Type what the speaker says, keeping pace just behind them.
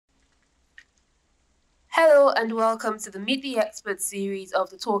Hello and welcome to the Meet the Expert series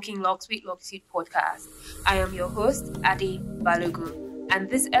of the Talking Locs with Locitude podcast. I am your host, Ade Balogun, and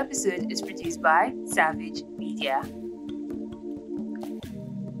this episode is produced by Savage Media.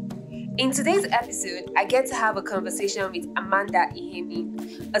 In today's episode, I get to have a conversation with Amanda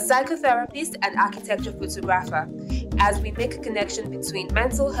Iheme, a psychotherapist and architecture photographer, as we make a connection between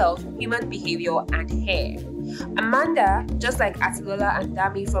mental health, human behavior, and hair. Amanda, just like Atilola and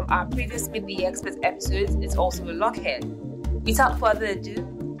Dami from our previous Meet the Experts episodes, is also a lockhead. Without further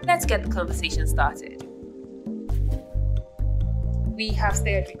ado, let's get the conversation started. We have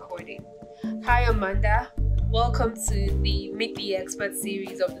started recording. Hi Amanda, welcome to the Meet the Experts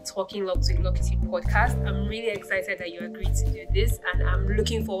series of the Talking Locs with Locitude podcast. I'm really excited that you agreed to do this, and I'm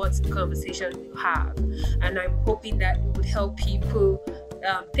looking forward to the conversation we'll have. And I'm hoping that it would help people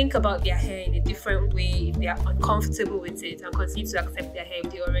think about their hair in a different way if they are uncomfortable with it, and continue to accept their hair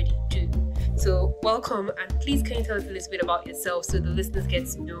if they already do. So welcome, and please can you tell us a little bit about yourself so the listeners get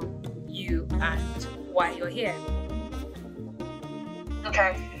to know you and why you're here.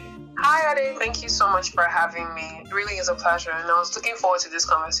 Okay. Hi Ade, thank you so much for having me. It really is a pleasure, and I was looking forward to this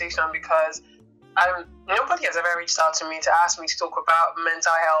conversation because nobody has ever reached out to me to ask me to talk about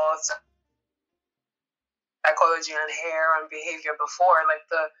mental health, psychology, and hair and behavior before, like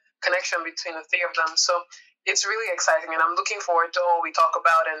the connection between the three of them. So it's really exciting, and I'm looking forward to what we talk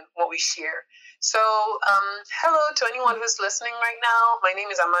about and what we share. So hello to anyone who's listening right now. My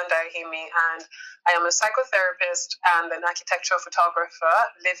name is Amanda Iheme, and I am a psychotherapist and an architectural photographer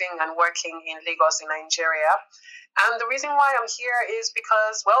living and working in Lagos in Nigeria. And the reason why I'm here is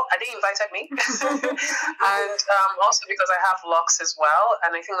because, well, Ade invited me, and also because I have locks as well,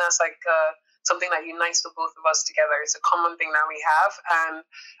 and I think that's like something that unites the both of us together. It's a common thing that we have, and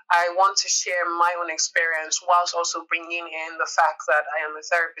I want to share my own experience whilst also bringing in the fact that I am a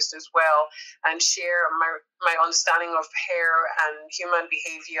therapist as well, and share my understanding of hair and human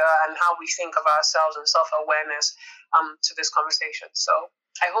behavior and how we think of ourselves and self-awareness to this conversation. So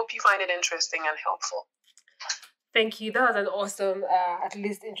I hope you find it interesting and helpful. Thank you. That was an awesome, at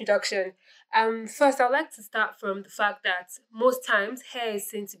least, introduction. First, I'd like to start from the fact that most times hair is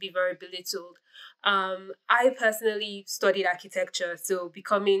seen to be very belittled. I personally studied architecture, so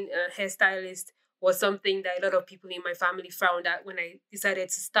becoming a hairstylist was something that a lot of people in my family frowned at when I decided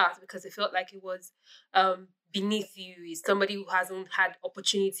to start, because it felt like it was beneath you. It's somebody who hasn't had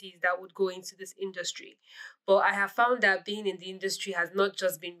opportunities that would go into this industry. But I have found that being in the industry has not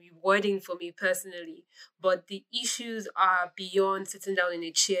just been rewarding for me personally, but the issues are beyond sitting down in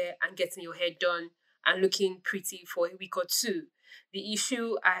a chair and getting your hair done and looking pretty for a week or two. The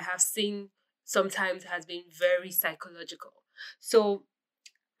issue I have seen sometimes has been very psychological. So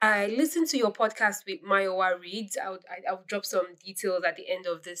I listened to your podcast with Mayowa Reeds. I'll drop some details at the end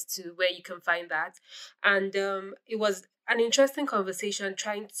of this to where you can find that. And it was an interesting conversation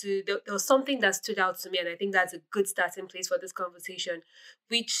there was something that stood out to me, and I think that's a good starting place for this conversation,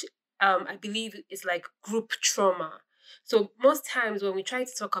 which I believe is like group trauma. So most times when we try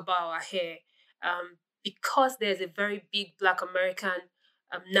to talk about our hair, because there's a very big Black American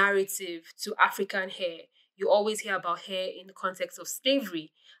narrative to African hair, you always hear about hair in the context of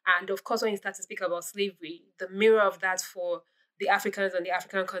slavery. And of course, when you start to speak about slavery, the mirror of that for the Africans on the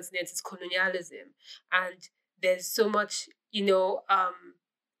African continent is colonialism. And there's so much, the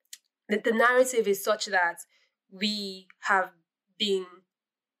narrative is such that we have been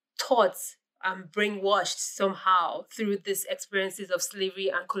taught and brainwashed somehow through these experiences of slavery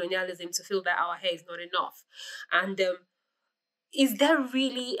and colonialism to feel that our hair is not enough. And is there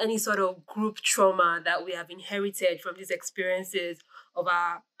really any sort of group trauma that we have inherited from these experiences of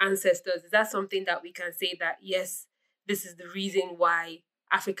our ancestors? Is that something that we can say that, yes, this is the reason why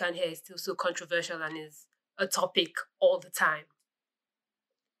African hair is still so controversial and is a topic all the time?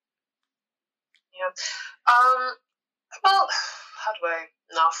 Yeah. Well, how do I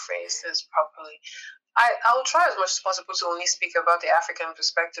now phrase this properly? I'll try as much as possible to only speak about the African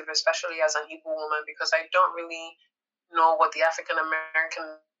perspective, especially as an Igbo woman, because I don't really know what the African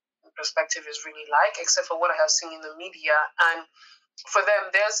American perspective is really like, except for what I have seen in the media. And for them,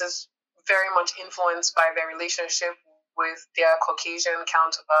 theirs is very much influenced by their relationship with their Caucasian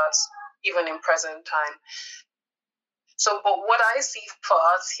counterparts, even in present time. So, but what I see for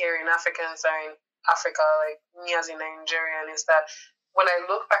us here in Africa, like me as a Nigerian, is that when I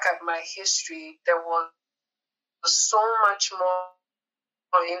look back at my history, there was so much more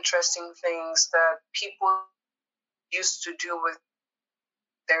interesting things that people used to do with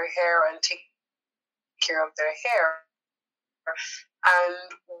their hair and take care of their hair.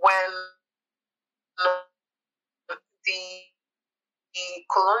 And when the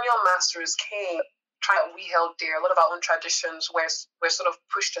colonial masters came, we held dear. A lot of our own traditions were sort of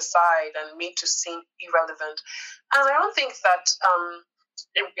pushed aside and made to seem irrelevant. And I don't think that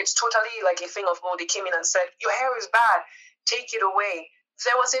it's totally like a thing of, oh, they came in and said, your hair is bad, take it away.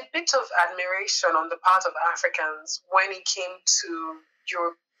 There was a bit of admiration on the part of Africans when it came to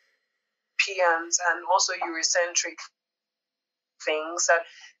Europeans and also Eurocentric things, that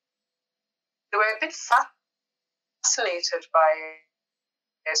they were a bit fascinated by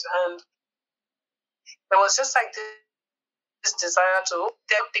it. And there was just like this desire to,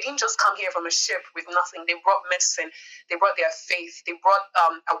 they didn't just come here from a ship with nothing. They brought medicine, they brought their faith, they brought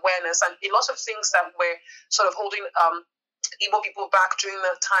awareness, and a lot of things that were sort of holding Igbo people back during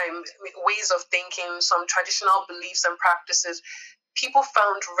that time, ways of thinking, some traditional beliefs and practices. People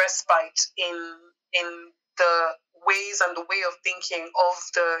found respite in the ways and the way of thinking of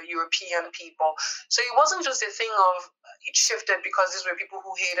the European people. So it wasn't just a thing of it shifted because these were people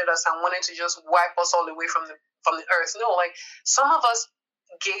who hated us and wanted to just wipe us all away from the earth. No, like some of us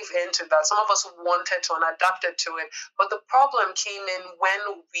gave into that. Some of us wanted to and adapted to it. But the problem came in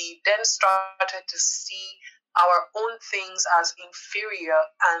when we then started to see our own things as inferior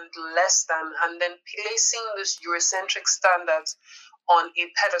and less than, and then placing this Eurocentric standards on a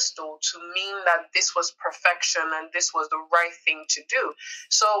pedestal to mean that this was perfection and this was the right thing to do.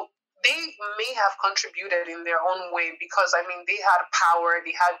 So they may have contributed in their own way because, I mean, they had power,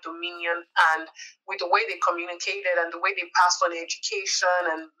 they had dominion, and with the way they communicated and the way they passed on education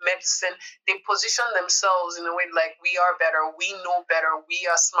and medicine, they positioned themselves in a way like, we are better, we know better, we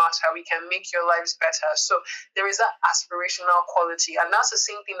are smarter, we can make your lives better. So there is that aspirational quality, and that's the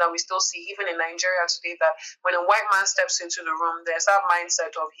same thing that we still see even in Nigeria today, that when a white man steps into the room, there's that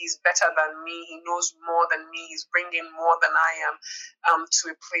mindset of he's better than me, he knows more than me, he's bringing more than I am to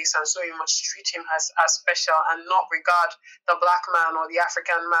a place, and so you must treat him as special and not regard the black man or the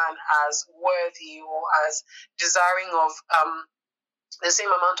African man as worthy or as desiring of the same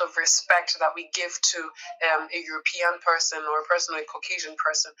amount of respect that we give to a European person or a person or a Caucasian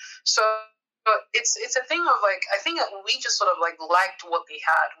person. So it's a thing of like, I think that we just sort of like liked what they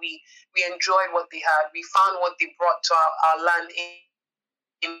had. We enjoyed what they had. We found what they brought to our land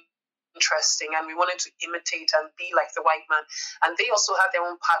interesting, and we wanted to imitate and be like the white man. And they also had their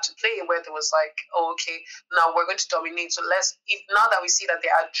own part to play, where there was like, oh, okay, now we're going to dominate, so now that we see that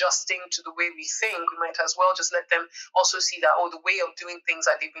they're adjusting to the way we think, we might as well just let them also see that, oh, the way of doing things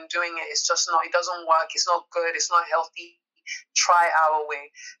that they've been doing it just not, it doesn't work, it's not good, it's not healthy, try our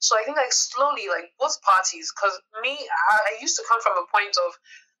way. So I think like slowly, like both parties, because I used to come from a point of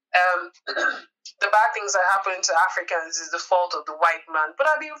the bad things that happen to Africans is the fault of the white man. But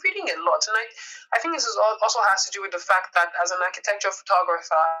I've been reading a lot, and I think this also has to do with the fact that as an architecture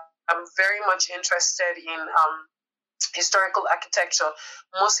photographer, I'm very much interested in historical architecture,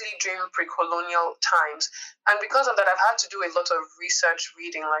 mostly during pre-colonial times. And because of that, I've had to do a lot of research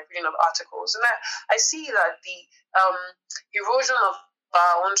reading of articles. And I see that the erosion of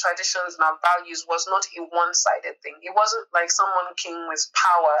our own traditions and our values was not a one-sided thing. It wasn't like someone came with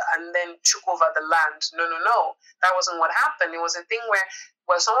power and then took over the land. No. That wasn't what happened. It was a thing where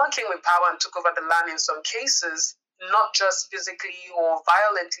someone came with power and took over the land in some cases, not just physically or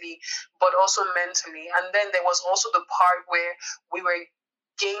violently, but also mentally. And then there was also the part where we were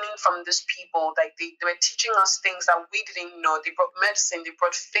gaining from these people, like they were teaching us things that we didn't know. They brought medicine, they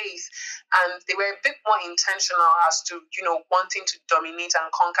brought faith, and they were a bit more intentional as to, wanting to dominate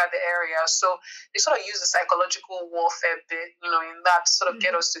and conquer the area. So they sort of use the psychological warfare bit, in that sort of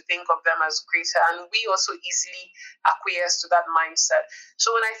get us to think of them as greater. And we also easily acquiesce to that mindset.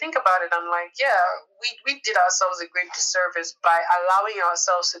 So when I think about it, I'm like, yeah, we did ourselves a great disservice by allowing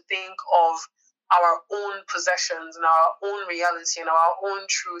ourselves to think of our own possessions and our own reality and our own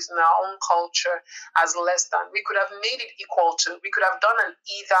truth and our own culture as less than. We could have made it equal to. We could have done an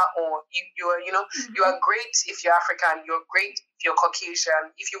either or. You are great if you're African. You're great if you're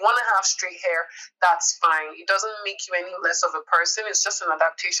Caucasian. If you want to have straight hair, that's fine. It doesn't make you any less of a person. It's just an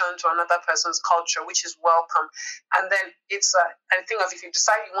adaptation to another person's culture, which is welcome. And then it's I think of, if you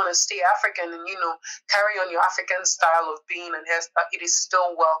decide you want to stay African and carry on your African style of being and hairstyle, it is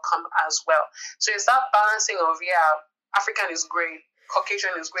still welcome as well. So it's that balancing of, African is great,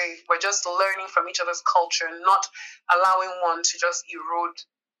 Caucasian is great. We're just learning from each other's culture, not allowing one to just erode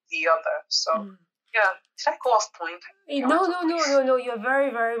the other. So, yeah, did I go off point? No. You're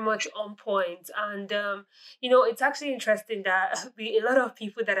very, very much on point. And, it's actually interesting that a lot of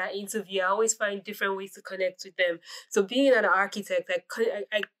people that I interview, I always find different ways to connect with them. So being an architect,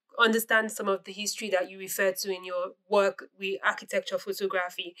 I understand some of the history that you refer to in your work with architecture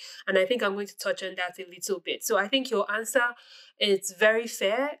photography, and I think I'm going to touch on that a little bit. So I think your answer is very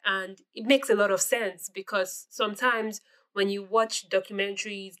fair and it makes a lot of sense, because sometimes when you watch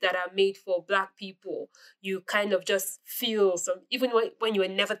documentaries that are made for Black people, you kind of just feel some, even when you were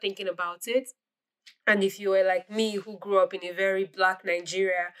never thinking about it. And if you were like me, who grew up in a very Black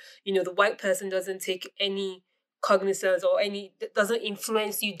Nigeria, the white person doesn't take any cognizance or doesn't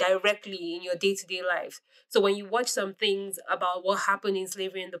influence you directly in your day-to-day life. So when you watch some things about what happened in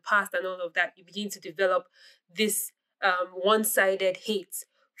slavery in the past and all of that, you begin to develop this one-sided hate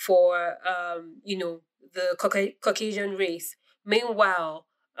for the Caucasian race. Meanwhile,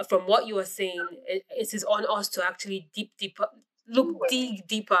 from what you are saying, it is on us to actually dig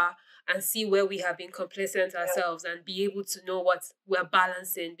deeper and see where we have been complacent ourselves and be able to know what we're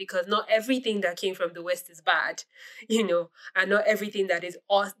balancing, because not everything that came from the West is bad, and not everything that is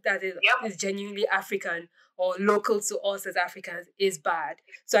us is genuinely African or local to us as Africans is bad.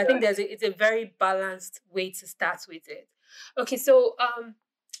 So I think it's a very balanced way to start with it. Okay, so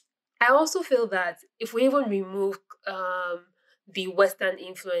I also feel that if we even remove the Western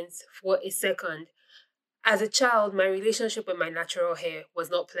influence for a second, as a child, my relationship with my natural hair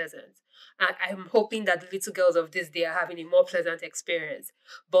was not pleasant. I'm hoping that the little girls of this day are having a more pleasant experience.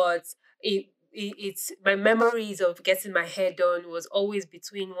 But it's my memories of getting my hair done was always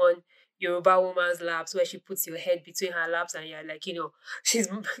between one Yoruba woman's laps, where she puts your head between her laps and you're like, she's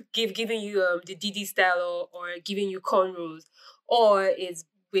giving you the Didi style, or giving you cornrows, or it's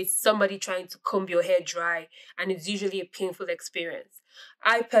with somebody trying to comb your hair dry, and it's usually a painful experience.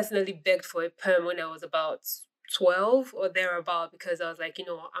 I personally begged for a perm when I was about 12 or thereabout, because I was like,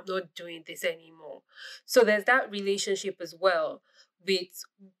 I'm not doing this anymore. So there's that relationship as well with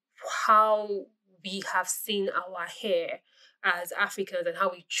how we have seen our hair as Africans and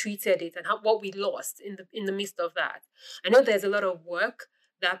how we treated it and what we lost in the midst of that. I know there's a lot of work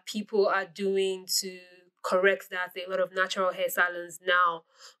that people are doing to correct that. There are a lot of natural hair salons now.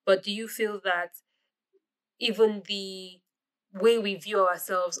 But do you feel that even the way we view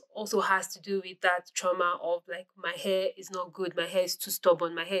ourselves also has to do with that trauma of like, my hair is not good, my hair is too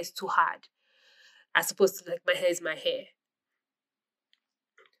stubborn, my hair is too hard, as opposed to like, my hair is my hair?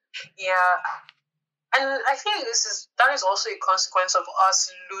 Yeah, and I think that is also a consequence of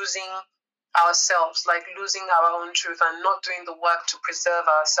us losing ourselves, like losing our own truth and not doing the work to preserve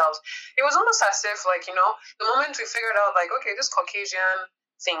ourselves. It was almost as if, like, the moment we figured out, like, okay, this Caucasian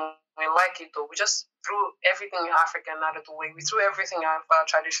thing, we like it though, we just threw everything African out of the way. We threw everything out of our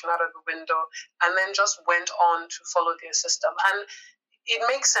tradition out of the window and then just went on to follow their system. And it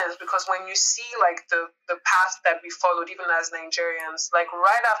makes sense, because when you see like the path that we followed, even as Nigerians, like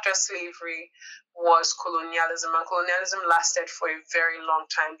right after slavery was colonialism, and colonialism lasted for a very long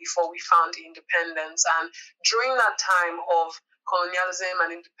time before we found independence. And during that time of colonialism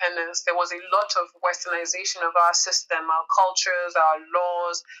and independence, there was a lot of westernization of our system, our cultures, our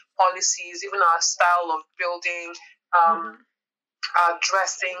laws, policies, even our style of building.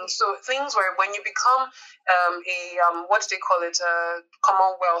 Dressing, so things where when you become what do they call it,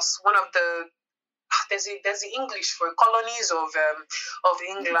 Commonwealth, one of the there's the English for colonies of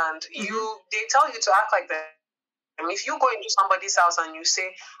England. They tell you to act like that. If you go into somebody's house and you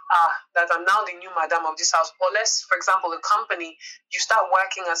say, that I'm now the new madam of this house, or let's, for example, a company, you start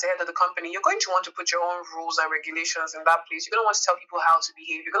working as the head of the company, you're going to want to put your own rules and regulations in that place. You're going to want to tell people how to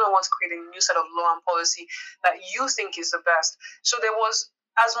behave. You're going to want to create a new set of law and policy that you think is the best. So there was,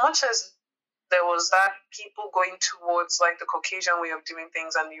 as much as there was that people going towards like the Caucasian way of doing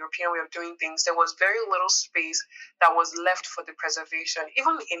things and the European way of doing things, there was very little space that was left for the preservation,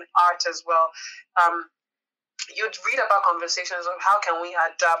 even in art as well. You'd read about conversations of how can we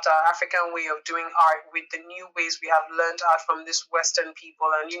adapt our African way of doing art with the new ways we have learned art from these Western people,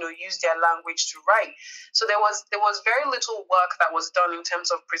 and use their language to write. So there was very little work that was done in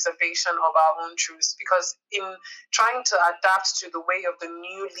terms of preservation of our own truths, because in trying to adapt to the way of the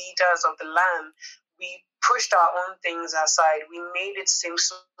new leaders of the land, we pushed our own things aside. We made it seem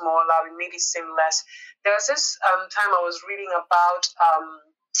smaller. We made it seem less. There was this time I was reading about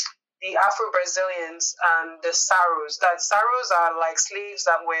the Afro-Brazilians and the Saros. That Saros are like slaves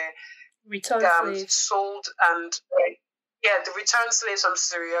that were sold, and the returned slaves from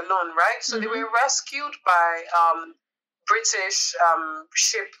Sierra Leone, right? So they were rescued by British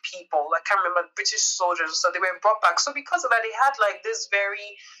ship people. I can't remember, British soldiers. So they were brought back. So because of that, they had like this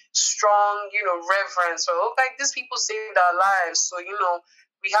very strong, reverence. So like these people saved our lives. So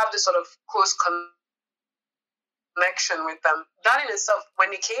we have this sort of close connection with them. And then when they were rescued by British soldiers, so they were brought back. So because of that, they had like this very strong, reverence. So like these people saved our lives. So, we have this sort of close connection with them. And then when they were rescued by British soldiers, so they were brought back. So because of that, they had like this very strong, reverence. So we have this sort of close connection with them. That in itself,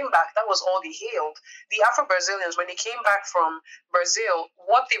 when they came back, that was all they hailed. The Afro-Brazilians, when they came back from Brazil,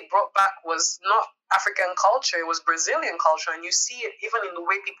 what they brought back was not African culture, it was Brazilian culture. And you see it even in the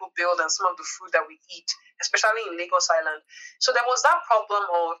way people build and some of the food that we eat, especially in Lagos Island. So there was that problem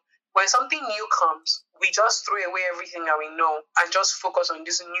of when something new comes, we just throw away everything that we know and just focus on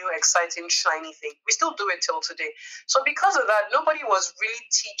this new, exciting, shiny thing. We still do it till today. So because of that, nobody was really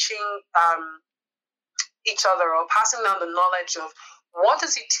teaching each other or passing down the knowledge of what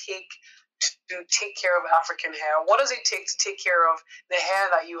does it take to take care of African hair? What does it take to take care of the hair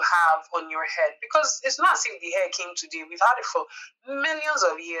that you have on your head? Because it's not as if the hair came today. We've had it for millions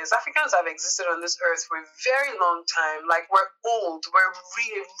of years. Africans have existed on this earth for a very long time. Like, we're old. We're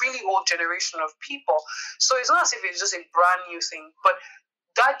really, really old generation of people. So it's not as if it's just a brand new thing. But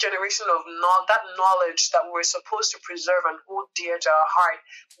that generation of that knowledge that we're supposed to preserve and hold dear to our heart,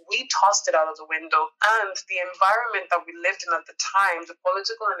 we tossed it out of the window. And the environment that we lived in at the time, the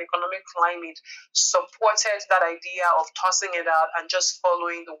political and economic climate, supported that idea of tossing it out and just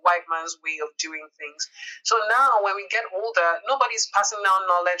following the white man's way of doing things. So now when we get older, nobody's passing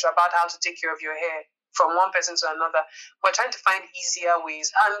down knowledge about how to take care of your hair from one person to another. We're trying to find easier ways.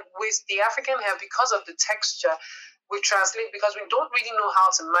 And with the African hair, because of the texture, we translate, because we don't really know how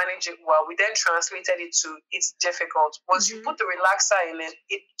to manage it well, we then translated it to it's difficult. Once you put the relaxer in it,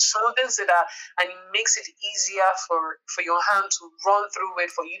 it smoothens it out and it makes it easier for your hand to run through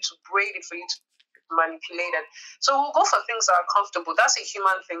it, for you to braid it, for you to manipulate it. So we'll go for things that are comfortable. That's a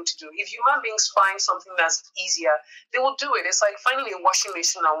human thing to do. If human beings find something that's easier, they will do it. It's like finding a washing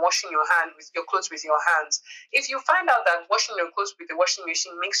machine and washing your clothes with your hands. If you find out that washing your clothes with the washing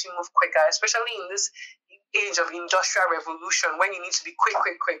machine makes you move quicker, especially in this age of industrial revolution when you need to be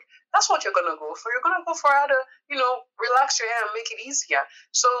quick, that's what you're going to go for. You're going to go for how to, relax your hair and make it easier.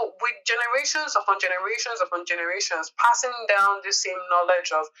 So with generations upon generations upon generations, passing down this same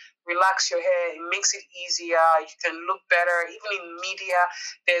knowledge of relax your hair, it makes it easier, you can look better. Even in media,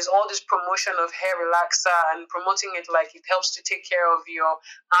 there's all this promotion of hair relaxer and promoting it like it helps to take care of your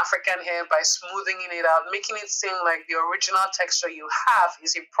African hair by smoothing it out, making it seem like the original texture you have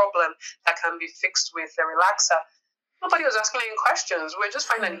is a problem that can be fixed with a relaxer. Nobody was asking any questions. We just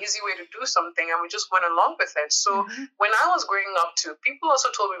finding an easy way to do something and we just went along with it. So when I was growing up too, people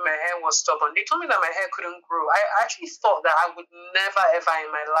also told me my hair was stubborn. They told me that my hair couldn't grow. I actually thought that I would never ever in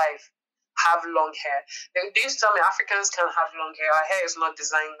my life have long hair. They used to tell me Africans can't have long hair. Our hair is not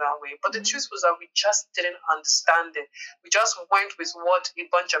designed that way. But the truth was that we just didn't understand it. We just went with what a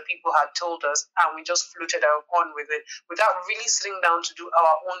bunch of people had told us and we just floated on with it without really sitting down to do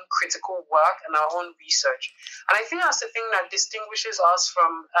our own critical work and our own research. And I think that's the thing that distinguishes us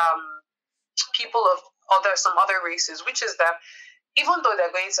from people of some other races, which is that even though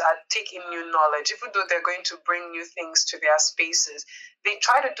they're going to take in new knowledge, even though they're going to bring new things to their spaces, they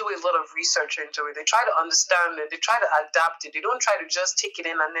try to do a lot of research into it. They try to understand it. They try to adapt it. They don't try to just take it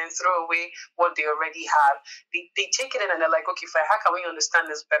in and then throw away what they already have. They take it in and they're like, okay, fine, how can we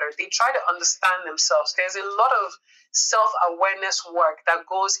understand this better? They try to understand themselves. There's a lot of self-awareness work that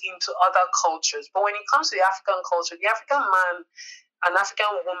goes into other cultures. But when it comes to the African culture, the African man, an African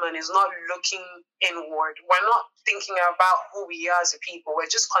woman is not looking inward. We're not thinking about who we are as a people. We're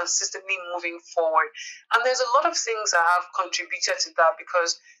just consistently moving forward. And there's a lot of things that have contributed to that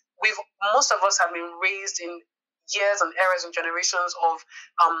because most of us have been raised in years and eras and generations of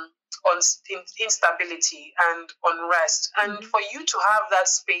instability and unrest. And for you to have that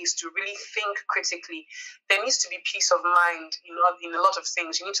space to really think critically, there needs to be peace of mind in a lot of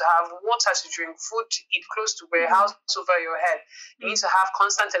things. You need to have water to drink, food to eat, clothes to wear, house over your head. You need to have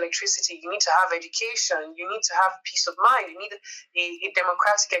constant electricity. You need to have education. You need to have peace of mind. You need a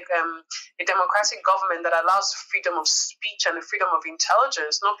democratic government that allows freedom of speech and the freedom of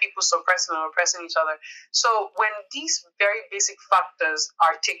intelligence, not people suppressing and oppressing each other. So when these very basic factors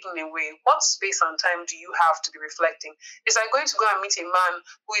are taken away, what space and time do you have to be reflecting? Is like going to go and meet a man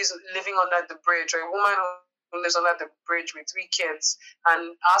who is living under the bridge or a woman who lives under the bridge with 3 kids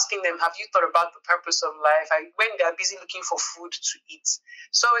and asking them, have you thought about the purpose of life? When they're busy looking for food to eat.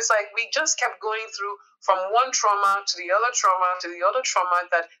 So it's like we just kept going through from one trauma to the other trauma to the other trauma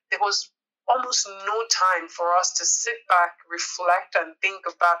that there was almost no time for us to sit back, reflect, and think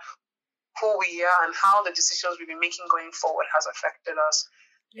about who we are and how the decisions we've been making going forward has affected us.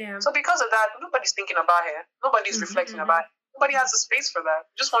 Yeah. So because of that, nobody's thinking about it. Nobody's reflecting about it. Nobody has the space for that.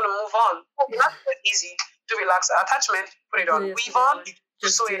 You just want to move on. Oh, that's easy to relax. Attachment, put it on. Weave on,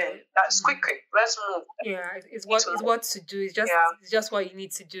 just sew it in. That's quick. Let's move. Yeah, it's what to do. It's just what you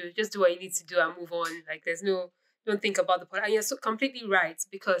need to do. Just do what you need to do and move on. Like there's no don't think about the pod. And you're so completely right,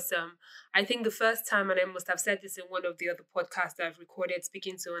 because I think the first time, and I must have said this in one of the other podcasts that I've recorded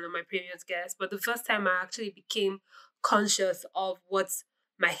speaking to one of my previous guests, but the first time I actually became conscious of what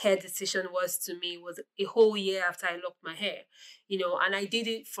my hair decision was to me was a whole year after I locked my hair, and I did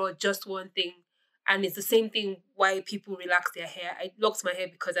it for just one thing. And it's the same thing why people relax their hair. I locked my hair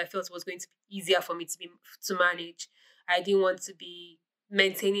because I felt it was going to be easier for me to manage. I didn't want to be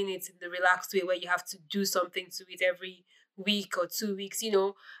maintaining it in the relaxed way where you have to do something to it every week or 2 weeks.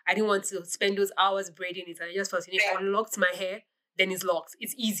 I didn't want to spend those hours braiding it. I just felt, if I locked my hair, then it's locked.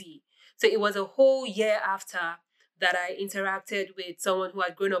 It's easy. So it was a whole year after that I interacted with someone who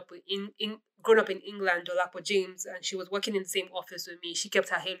had grown up in England, Dolapo James, and she was working in the same office with me. She kept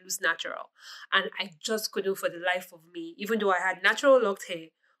her hair loose natural. And I just couldn't for the life of me, even though I had natural locked hair,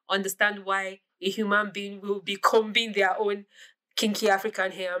 understand why a human being will be combing their own kinky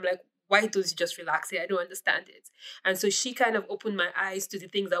African hair. I'm like, why don't you just relax it? I don't understand it. And so she kind of opened my eyes to the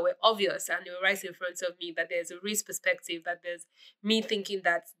things that were obvious, and they were right in front of me, that there's a race perspective, that there's me thinking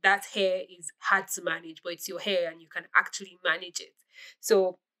that hair is hard to manage, but it's your hair and you can actually manage it.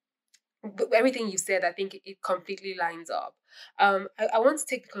 So everything you said, I think it completely lines up. I want to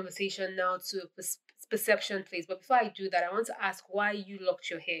take the conversation now to a perception place, but before I do that, I want to ask why you locked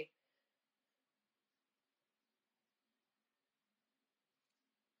your hair.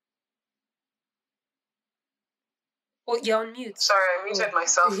 Oh, you're on mute. Sorry, I muted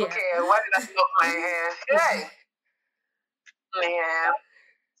myself. Yeah. Okay, why did I lock my hair? Hey! Yeah.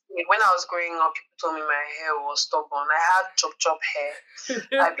 When I was growing up, people told me my hair was stubborn. I had chop hair.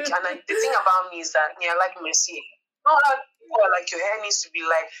 The thing about me is that I like messy. No, like your hair needs to be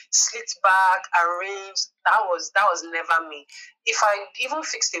like slit back, arranged. That was never me. If I even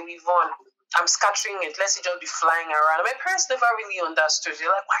fixed a weave on, I'm scattering it. Let's say just be flying around. My parents never really understood. They're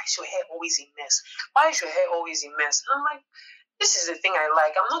like, why is your hair always a mess? Why is your hair always a mess? And I'm like, this is the thing I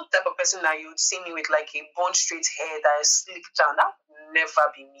like. I'm not the type of person that you would see me with like a bone straight hair that is slicked down. That would never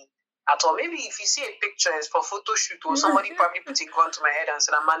be me at all. Maybe if you see a picture, it's for photo shoot, or somebody probably put a gun to my head and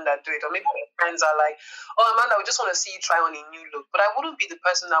said, Amanda, do it. Or maybe my friends are like, oh, Amanda, we just want to see you try on a new look. But I wouldn't be the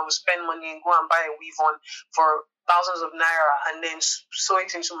person that would spend money and go and buy a weave on for thousands of naira and then sew it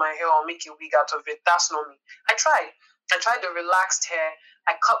into my hair or make a wig out of it. That's not me. I tried the relaxed hair.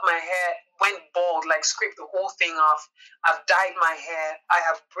 I cut my hair, went bald, like scraped the whole thing off. I've dyed my hair. I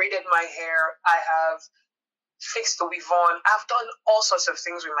have braided my hair. I have fixed the weave on. I've done all sorts of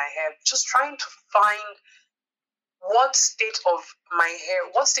things with my hair, just trying to find what state of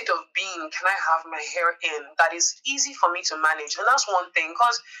being can I have my hair in that is easy for me to manage. And that's one thing,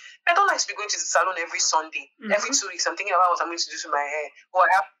 because I don't like to be going to the salon every Sunday. Every 2 weeks I'm thinking about what I'm going to do to my hair. Or I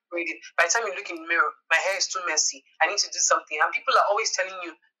have to braid it. By the time you look in the mirror, my hair is too messy. I need to do something. And people are always telling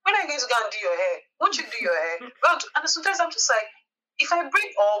you, when are you going to go and do your hair? Won't you do your hair? And sometimes I'm just like, if I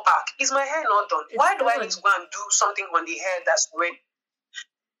braid all back, is my hair not done? Why do I need to go and do something on the hair that's red?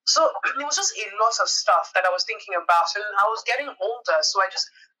 So it was just a lot of stuff that I was thinking about, and I was getting older, so I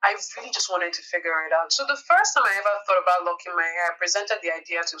really just wanted to figure it out. So the first time I ever thought about locking my hair, I presented the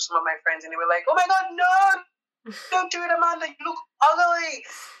idea to some of my friends, and they were like, "Oh my God, no! Don't do it, Amanda! You look ugly.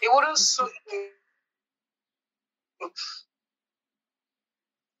 It wouldn't suit me."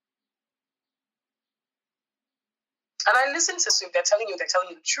 And I listened to them. They're telling you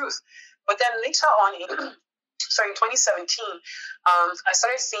the truth. But then later on in 2017, I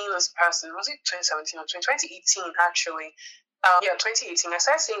started seeing this person. Was it 2017 or 2018 actually? 2018. I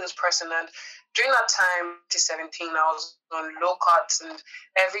started seeing this person, and during that time, 2017, I was on low cuts, and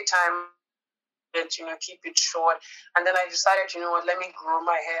every time keep it short. And then I decided, let me grow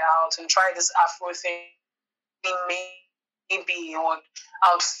my hair out and try this Afro thing. Maybe I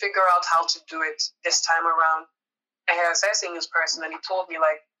would figure out how to do it this time around. And I started seeing this person, and he told me,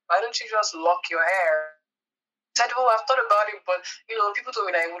 like, why don't you just lock your hair? I said, I've thought about it, but, people told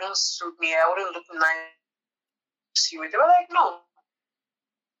me that it wouldn't suit me. I wouldn't look nice to you. They were like, no,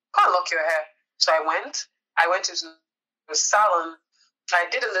 can't lock your hair. So I went to the salon. I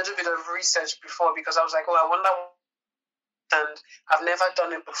did a little bit of research before because I was like, I wonder, and I've never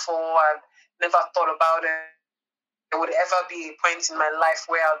done it before. I've never thought about it. There would ever be a point in my life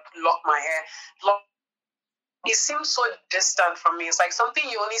where I'd lock my hair. It seems so distant from me. It's like something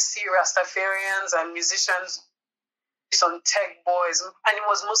you only see Rastafarians and musicians, some tech boys, and it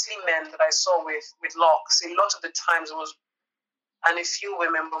was mostly men that I saw with locks. A lot of the times it was, and a few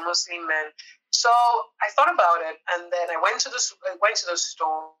women, but mostly men. So I thought about it, and then I went to the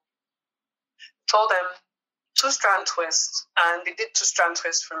store, told them 2-strand twist, and they did 2-strand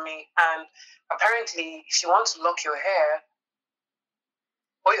twist for me. And apparently, if you want to lock your hair,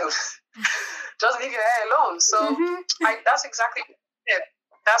 oil. Just leave your hair alone. So that's exactly it.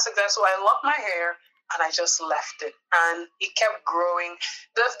 That's exactly, so I locked my hair and I just left it, and it kept growing.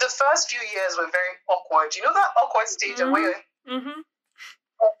 The first few years were very awkward. You know that awkward stage of where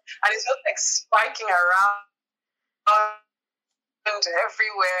and it's just like spiking around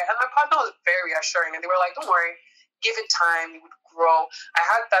everywhere. And my partner was very reassuring, and they were like, "Don't worry, give it time, it would grow." I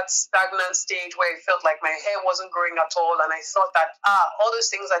had that stagnant stage where it felt like my hair wasn't growing at all, and I thought that all those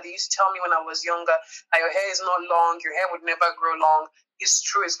things that they used to tell me when I was younger, that your hair is not long, your hair would never grow long, is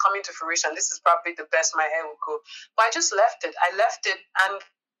true, it's coming to fruition. This is probably the best my hair would go. But I just left it. And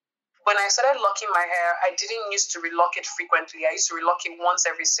when I started locking my hair, I didn't used to relock it frequently. I used to relock it once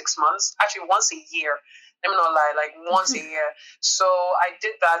every 6 months, actually once a year. Let me not lie, like once a year. So I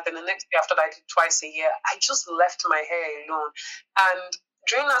did that. Then the next day after that, I did twice a year. I just left my hair alone. And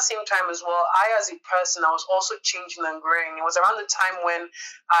during that same time as well, I, as a person, I was also changing and growing. It was around the time when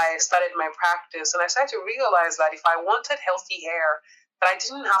I started my practice. And I started to realize that if I wanted healthy hair, that I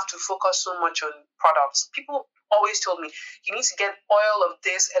didn't have to focus so much on products. People always told me, you need to get oil of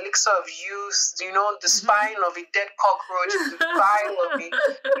this, elixir of youth, the spine of a dead cockroach, the bile of a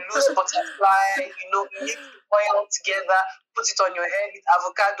loose butterfly, mix the oil together, put it on your head with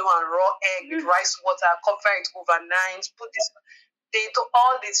avocado and raw egg with rice water, cover it overnight, put this. They do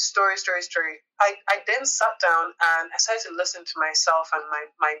all this story. I then sat down and I started to listen to myself and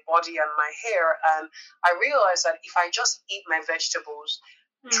my body and my hair, and I realized that if I just eat my vegetables,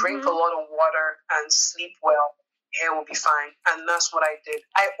 drink a lot of water, and sleep well, hair will be fine. And that's what I did.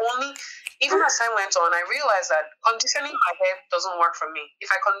 Even as time went on, I realized that conditioning my hair doesn't work for me.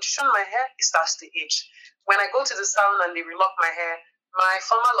 If I condition my hair, it starts to itch. When I go to the salon and they relock my hair, my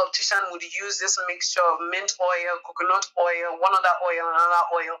former loctician would use this mixture of mint oil, coconut oil, one other oil, another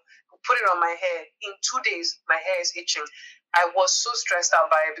oil, put it on my hair. In 2 days, my hair is itching. I was so stressed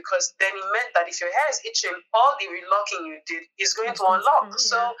out by it, because then it meant that if your hair is itching, all the relocking you did is going to unlock.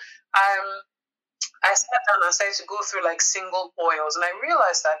 So I sat down and started to go through like single oils, and I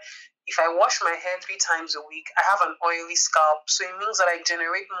realized that if I wash my hair 3 times a week, I have an oily scalp. So it means that I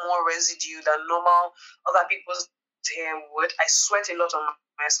generate more residue than normal other people's hair would. I sweat a lot on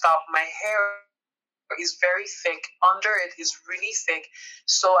my scalp. My hair is very thick. Under it is really thick.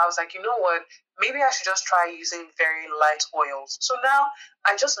 So I was like, you know what? Maybe I should just try using very light oils. So now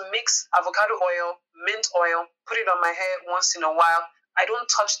I just mix avocado oil, mint oil, put it on my hair once in a while. I don't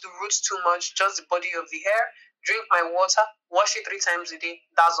touch the roots too much, just the body of the hair. Drink my water, wash it 3 times a day.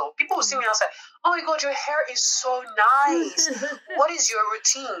 That's all. People will see me and say, "Oh my God, your hair is so nice. What is your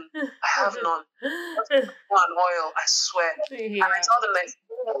routine?" I have none. Just one oil, I swear. And I tell them, like,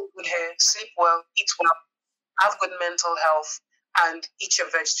 good hair, sleep well, eat well, have good mental health, and eat your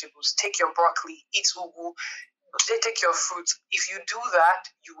vegetables. Take your broccoli, eat ugu, take your fruits. If you do that,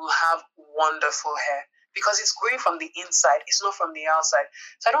 you will have wonderful hair. Because it's growing from the inside, it's not from the outside.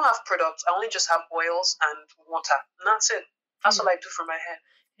 So I don't have products. I only just have oils and water. And that's it. That's all I do for my hair.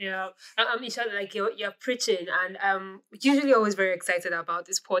 Yeah, Isha, like you're preaching, and usually always very excited about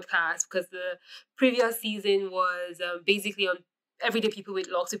this podcast, because the previous season was basically on everyday people with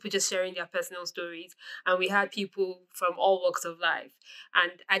locks, people just sharing their personal stories, and we had people from all walks of life.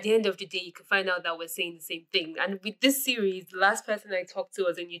 And at the end of the day, you can find out that we're saying the same thing. And with this series, the last person I talked to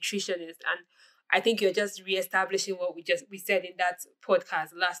was a nutritionist, and I think you're just reestablishing what we said in that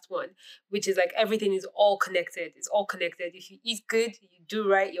podcast, last one, which is like everything is all connected. It's all connected. If you eat good, you do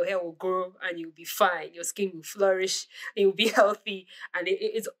right, your hair will grow and you'll be fine. Your skin will flourish and you'll be healthy. And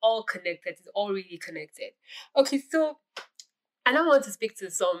it's all connected. It's all really connected. Okay, so I now want to speak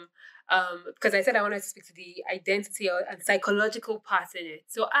to some, because I said I wanted to speak to the identity and psychological part in it.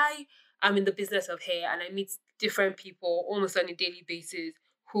 So I am in the business of hair, and I meet different people almost on a daily basis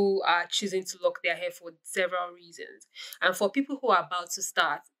who are choosing to lock their hair for several reasons. And for people who are about to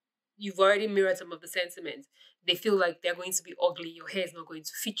start, you've already mirrored some of the sentiments. They feel like they're going to be ugly, your hair is not going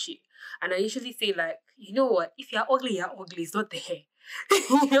to fit you. And I usually say, like, you know what? If you're ugly, it's not the hair.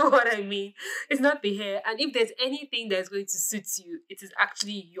 You know what I mean? It's not the hair. And if there's anything that's going to suit you, it is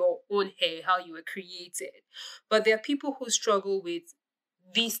actually your own hair, how you were created. But there are people who struggle with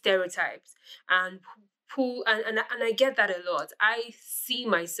these stereotypes and and I get that a lot. I see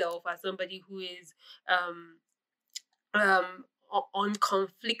myself as somebody who is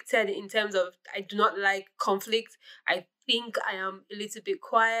unconflicted in terms of I do not like conflict. I think I am a little bit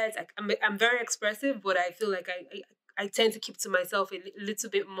quiet. I'm very expressive, but I feel like I tend to keep to myself a little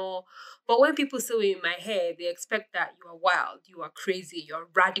bit more. But when people see in my hair, they expect that you are wild, you are crazy, you're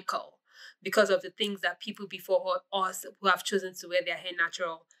radical, because of the things that people before us who have chosen to wear their hair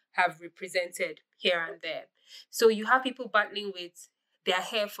natural have represented here and there. So you have people battling with they are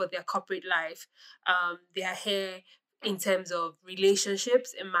here for their corporate life. They are here in terms of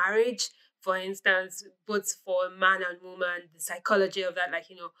relationships and marriage. For instance, both for man and woman, the psychology of that, like,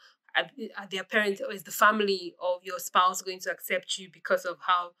 are their parents or is the family of your spouse going to accept you because of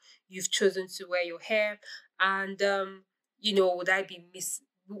how you've chosen to wear your hair? And would I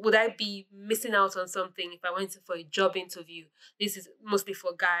be missing out on something if I went for a job interview? This is mostly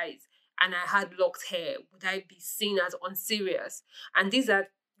for guys, and I had locked hair. Would I be seen as unserious? And these are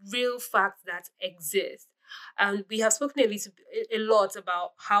real facts that exist. And we have spoken a lot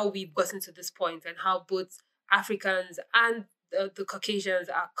about how we've gotten to this point and how both Africans and the Caucasians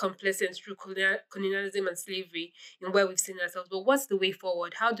are complicit through colonialism and slavery in where we've seen ourselves. But what's the way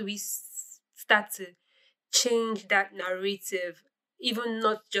forward? How do we start to change that narrative, even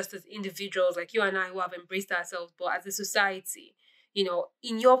not just as individuals like you and I who have embraced ourselves, but as a society?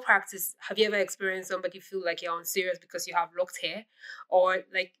 In your practice, have you ever experienced somebody feel like you're unserious because you have locked hair? Or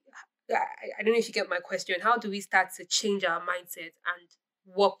like, I don't know if you get my question. How do we start to change our mindset and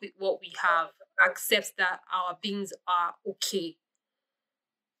work with what we have, accept that our beings are okay?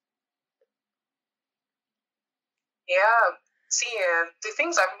 Yeah. See, the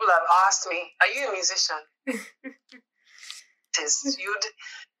things that people have asked me, are you a musician?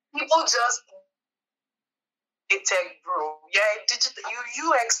 People just tech bro. Yeah, digital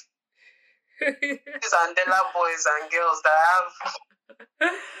UX and boys and girls that have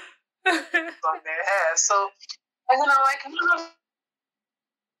on their hair. So and then I'm like, no.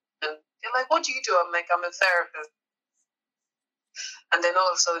 They're like, what do you do? I'm like, I'm a therapist. And then all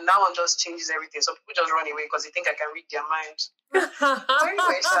of a sudden, that one just changes everything. So people just run away because they think I can read their mind.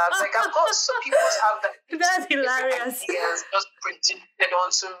 Anyway, so I'm like, I've got so people have that. That's hilarious. Ideas just projected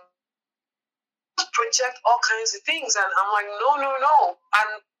onto project all kinds of things, and I'm like, no. And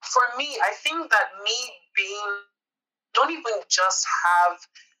for me, I think that me being don't even just have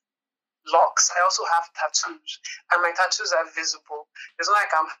locks. I also have tattoos, and my tattoos are visible. It's not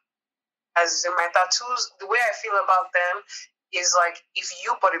like I'm as in my tattoos. The way I feel about them is like if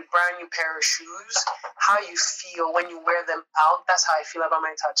you bought a brand new pair of shoes, how you feel when you wear them out. That's how I feel about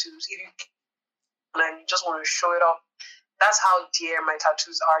my tattoos. If you and you just want to show it off, that's how dear my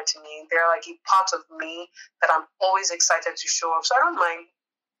tattoos are to me. They're like a part of me that I'm always excited to show off. So I don't mind.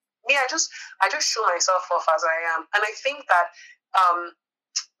 Me, I just show myself off as I am, and I think that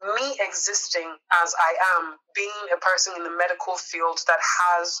me existing as I am, being a person in the medical field that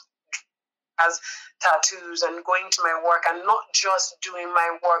has tattoos and going to my work and not just doing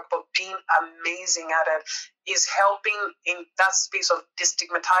my work but being amazing at it is helping in that space of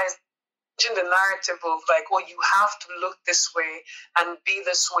destigmatizing the narrative of like, oh, you have to look this way and be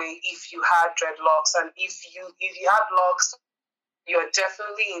this way if you had dreadlocks, and if you had locks, you're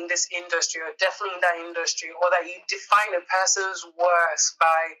definitely in this industry, or definitely in that industry, or that you define a person's worth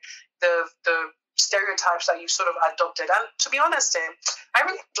by the stereotypes that you sort of adopted. And to be honest, I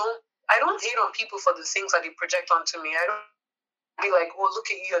don't hate on people for the things that they project onto me. I don't be like, oh, look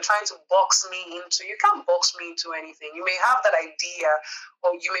at you, you're trying to box me into. You can't box me into anything. You may have that idea,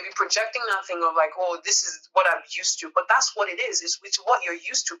 or you may be projecting that thing of like, oh, this is what I'm used to. But that's what it is. It's what you're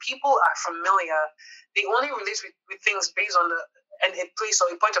used to. People are familiar. They only relate with things based on a place or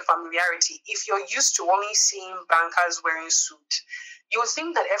a point of familiarity. If you're used to only seeing bankers wearing suit, you would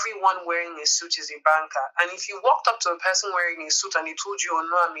think that everyone wearing a suit is a banker. And if you walked up to a person wearing a suit and they told you, oh,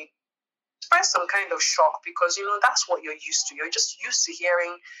 no, I mean, express some kind of shock, because that's what you're used to. You're just used to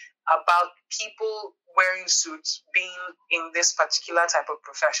hearing about people wearing suits, being in this particular type of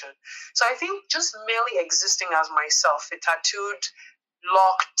profession. So I think just merely existing as myself, a tattooed,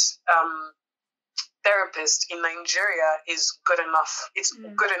 locked therapist in Nigeria, is good enough. It's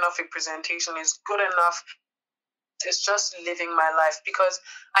good enough representation. It's good enough. It's just living my life, because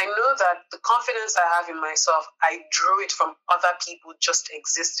I know that the confidence I have in myself, I drew it from other people just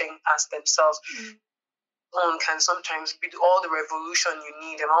existing as themselves. One can sometimes be all the revolution you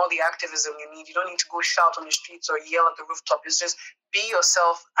need and all the activism you need. You don't need to go shout on the streets or yell at the rooftop. It's just be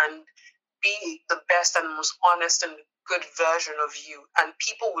yourself and be the best and most honest and good version of you, and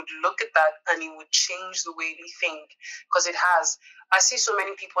people would look at that and it would change the way they think, because it has. I see so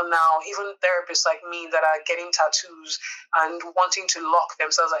many people now, even therapists like me, that are getting tattoos and wanting to lock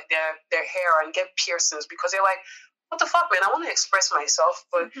themselves, like their hair, and get piercings, because they're like, what the fuck, man, I want to express myself,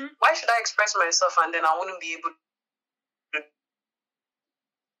 but why should I express myself and then I wouldn't be able to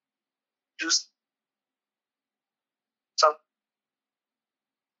do something?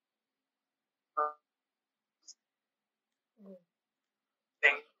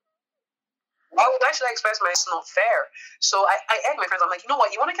 Why would why should I express myself? It's not fair. So I egg my friends. I'm like, you know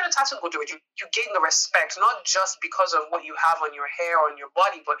what? You want to get a tattoo? Go do it. You gain the respect, not just because of what you have on your hair or on your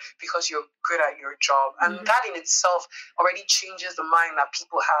body, but because you're good at your job. And that in itself already changes the mind that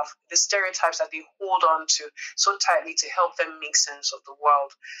people have, the stereotypes that they hold on to so tightly to help them make sense of the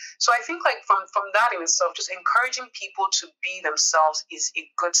world. So I think like from that in itself, just encouraging people to be themselves is a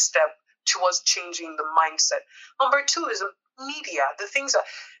good step towards changing the mindset. Number two is media. The things that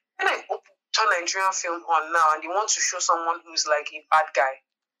when I turn Nigerian film on now and they want to show someone who's like a bad guy,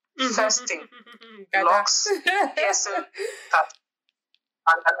 first thing, locks, piercing, that,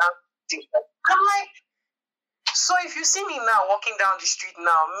 and I'm like, so if you see me now walking down the street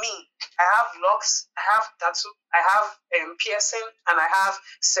now, me, I have locks, I have tattoo, I have piercing, and I have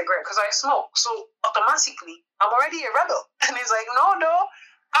cigarette because I smoke. So automatically, I'm already a rebel. And he's like, no,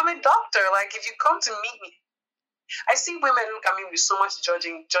 I'm a doctor. Like if you come to meet me, I see women look at me with so much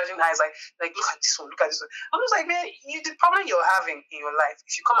judging eyes, like look at this one, look at this one. I'm just like, man, the problem you're having in your life,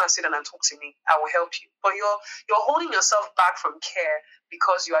 if you come and sit down and talk to me, I will help you. But you're holding yourself back from care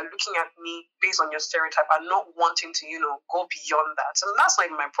because you are looking at me based on your stereotype and not wanting to, go beyond that. And that's not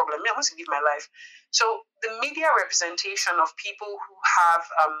even my problem. I want to live my life. So the media representation of people who have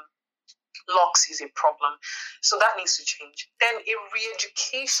locks is a problem. So that needs to change. Then a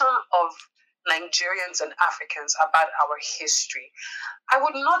re-education of Nigerians and Africans about our history. I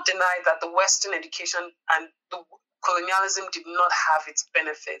would not deny that the Western education and the colonialism did not have its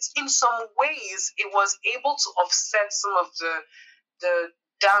benefits. In some ways, it was able to offset some of the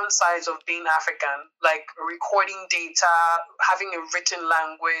downsides of being African, like recording data, having a written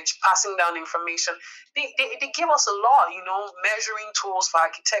language, passing down information. They gave us a lot, measuring tools for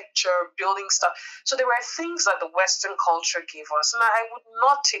architecture, building stuff. So there were things that the Western culture gave us, and I would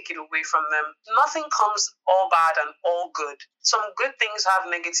not take it away from them. Nothing comes all bad and all good. Some good things have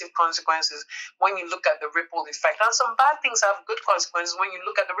negative consequences when you look at the ripple effect, and some bad things have good consequences when you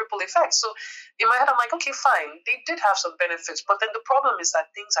look at the ripple effect. So in my head, I'm like, okay, fine. They did have some benefits, but then the problem is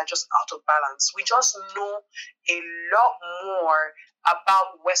that things are just out of balance. We just know a lot more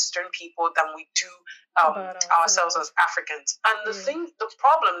about Western people than we do ourselves as Africans. And the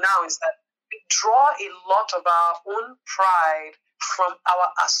problem now is that we draw a lot of our own pride from our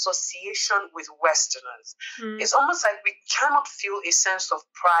association with Westerners. It's almost like we cannot feel a sense of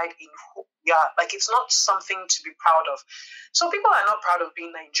pride in who we are. Like it's not something to be proud of. So people are not proud of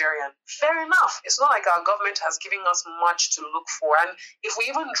being Nigerian. Fair enough. It's not like our government has given us much to look for. And if we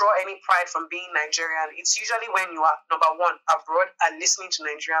even draw any pride from being Nigerian, it's usually when you are, number one, abroad and listening to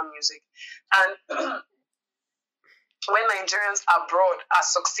Nigerian music. And when Nigerians abroad are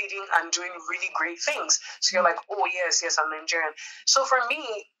succeeding and doing really great things. So you're like, oh, yes, I'm Nigerian. So for me,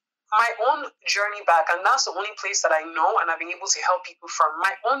 my own journey back, and that's the only place that I know and I've been able to help people from,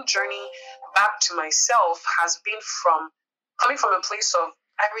 my own journey back to myself has been coming from a place of,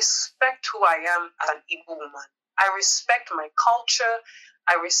 I respect who I am as an Igbo woman. I respect my culture.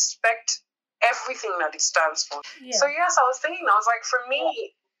 I respect everything that it stands for. Yeah. So yes, I was like, for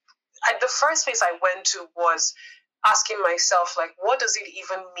me, the first place I went to was asking myself, like, what does it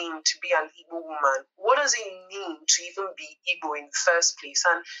even mean to be an Igbo woman? What does it mean to even be Igbo in the first place?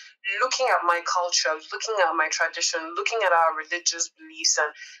 And looking at my culture, looking at my tradition, looking at our religious beliefs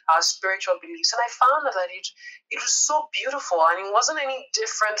and our spiritual beliefs, and I found that it was so beautiful, and it wasn't any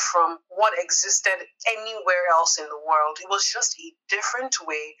different from what existed anywhere else in the world. It was just a different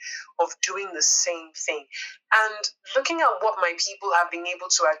way of doing the same thing. And looking at what my people have been able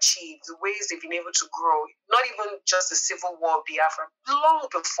to achieve, the ways they've been able to grow, not even just the civil war of Biafra, long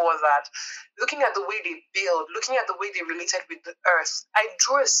before that, looking at the way they build, looking at the way they related with the earth, I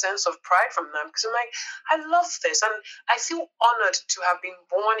drew a sense of pride from them because I'm like, I love this. And I feel honored to have been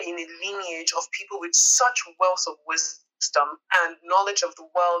born in a lineage of people with such wealth of wisdom and knowledge of the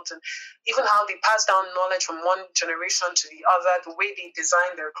world, and even how they pass down knowledge from one generation to the other, the way they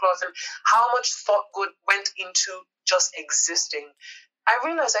design their clothes, and how much thought good went into just existing. I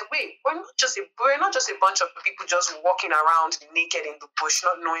realized, like, wait, we're not just a bunch of people just walking around naked in the bush,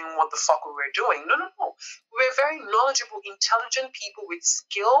 not knowing what the fuck we were doing. No. We're very knowledgeable, intelligent people with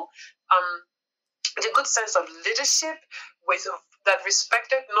skill, with a good sense of leadership, that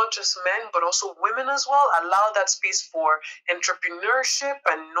respected not just men but also women as well. Allow that space for entrepreneurship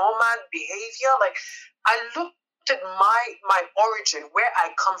and nomad behavior. Like, I looked at my origin, where I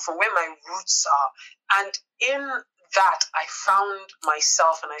come from, where my roots are, and in that I found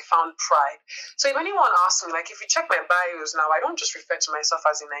myself and I found pride. So if anyone asks me, like, if you check my bios now, I don't just refer to myself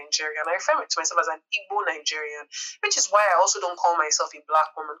as a Nigerian, I refer to myself as an Igbo Nigerian, which is why I also don't call myself a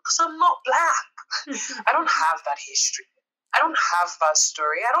black woman, because I'm not black. I don't have that history. I don't have that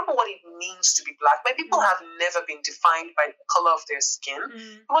story. I don't know what it means to be black. My people have never been defined by the color of their skin.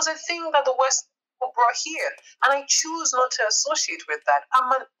 It was a thing that the West brought here, and I choose not to associate with that. I'm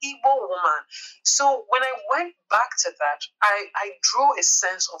an Igbo woman. So when I went back to that, I drew a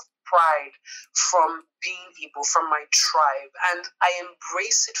sense of pride from being Igbo, from my tribe, and I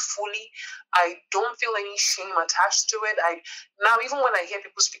embrace it fully. I don't feel any shame attached to it. Now, even when I hear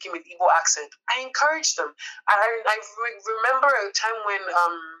people speaking with Igbo accent, I encourage them. I remember a time when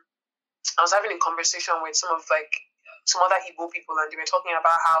I was having a conversation with some other Igbo people, and they were talking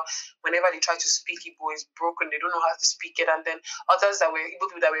about how whenever they try to speak Igbo, it's broken. They don't know how to speak it, and then others that were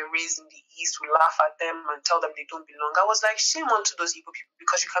Igbo people that were raised in the East will laugh at them and tell them they don't belong. I was like, shame on to those Igbo people,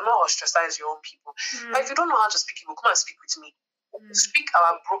 because you cannot ostracize your own people. But if you don't know how to speak Igbo, come and speak with me. Speak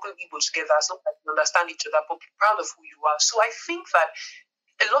our broken Igbo together, as long as we understand each other, but be proud of who you are. So I think that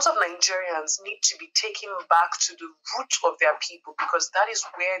a lot of Nigerians need to be taken back to the root of their people, because that is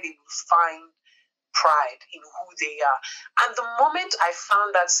where they will find pride in who they are. And the moment I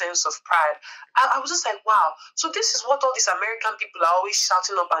found that sense of pride, I was just like, wow, so this is what all these American people are always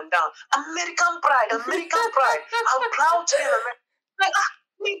shouting up and down. American pride, American pride. I'm proud to be an American. Like,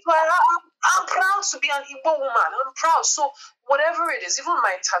 I'm proud to be an Igbo woman. I'm proud. So whatever it is, even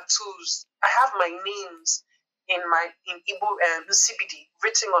my tattoos, I have my names in Igbo CBD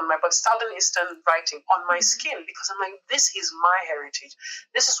written on my, but Southeastern writing on my skin, because I'm like, this is my heritage.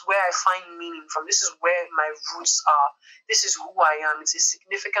 This is where I find meaning from. This is where my roots are. This is who I am. It's a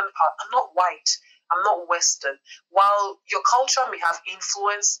significant part. I'm not white. I'm not Western. While your culture may have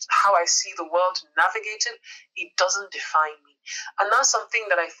influenced how I see the world navigated, it doesn't define me. And that's something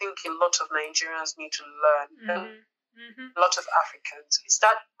that I think a lot of Nigerians need to learn. A lot of Africans. It's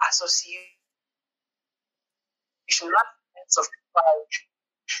that association, not sense of pride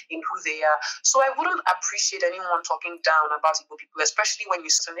in who they are. So I wouldn't appreciate anyone talking down about Igbo people, especially when you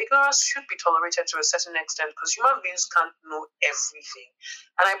say ignorance should be tolerated to a certain extent, because human beings can't know everything.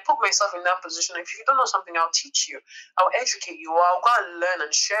 And I put myself in that position. If you don't know something, I'll teach you, I'll educate you, or I'll go and learn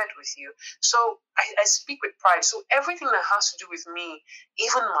and share it with you. So I speak with pride. So everything that has to do with me,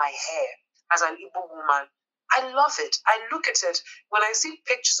 even my hair as an Igbo woman, I love it. I look at it. When I see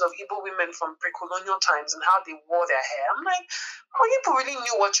pictures of Igbo women from pre-colonial times and how they wore their hair, I'm like, oh, you really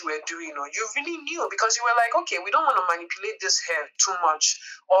knew what you were doing, or you really knew, because you were like, okay, we don't want to manipulate this hair too much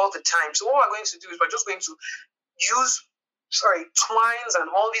all the time. So what we're going to do is we're just going to use, twines and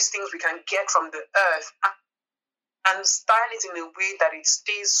all these things we can get from the earth, and style it in a way that it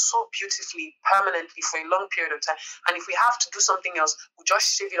stays so beautifully, permanently for a long period of time. And if we have to do something else, we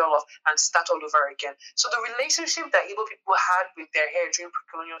just shave it all off and start all over again. So the relationship that Igbo people had with their hair during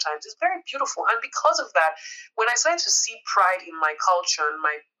pre-colonial times is very beautiful. And because of that, when I started to see pride in my culture and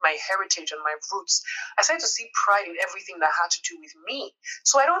my heritage and my roots, I started to see pride in everything that had to do with me.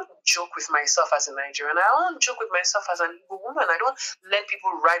 So I don't joke with myself as a Nigerian. I don't joke with myself as an Igbo woman. I don't let people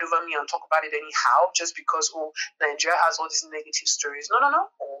ride over me and talk about it anyhow just because, Nigeria has all these negative stories. No, not at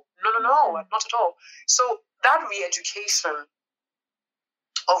all. So that re-education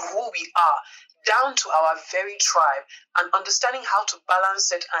of who we are, down to our very tribe, and understanding how to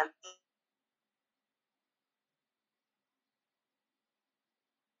balance it and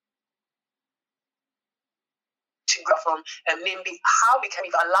from namely how we can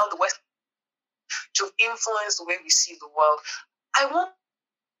allow the West to influence the way we see the world. I want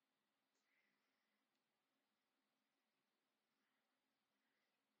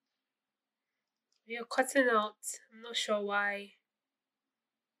You're cutting out. I'm not sure why.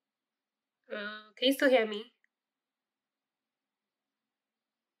 Can you still hear me?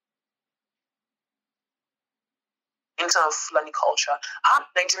 in terms of Fulani culture, how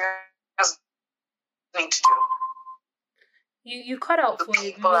Nigerians need to do. You cut out The for a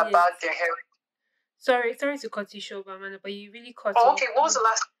people minute. about their heritage. Sorry to cut you short, Amanda, but you really cut Oh, off. okay. What was the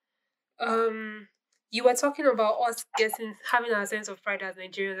last? You were talking about us having our sense of pride as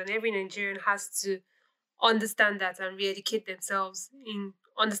Nigerians, and every Nigerian has to understand that and re-educate themselves in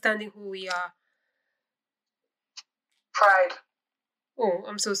understanding who we are. Pride. Oh,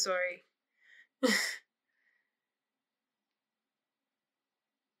 I'm so sorry.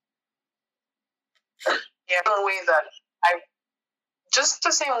 Yeah, just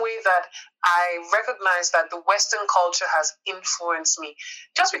the same way that I recognize that the Western culture has influenced me.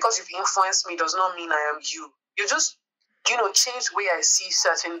 Just because you've influenced me does not mean I am you. You just, change the way I see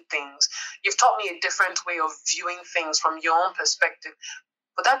certain things. You've taught me a different way of viewing things from your own perspective.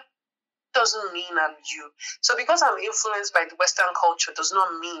 But that doesn't mean I'm you. So because I'm influenced by the Western culture does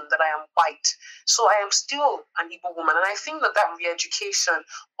not mean that I am white. So I am still an Igbo woman. And I think that re-education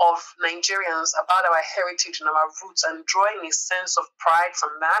of Nigerians about our heritage and our roots and drawing a sense of pride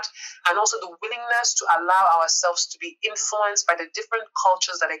from that, and also the willingness to allow ourselves to be influenced by the different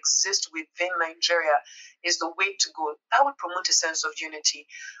cultures that exist within Nigeria is the way to go. That would promote a sense of unity.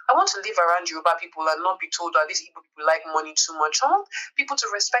 I want to live around Yoruba people and not be told that these Igbo people like money too much. I want people to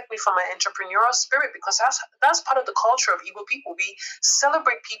respect me for my entrepreneurial spirit, because that's part of the culture of Igbo people. We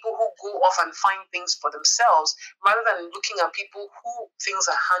celebrate people who go off and find things for themselves rather than looking at people who things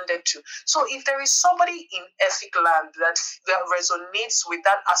are handed to. So if there is somebody in Efik land that resonates with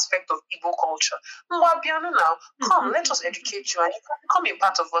that aspect of Igbo culture, Mwabiano now, come, let us educate you and you can become a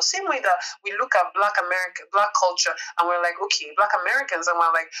part of us. Same way that we look at Black culture and we're like, okay, Black Americans, and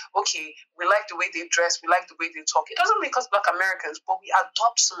we're like, okay, we like the way they dress, we like the way they talk. It doesn't make us Black Americans, but we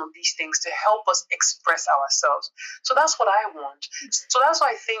adopt some of these things to help us express ourselves. So that's what I want. So that's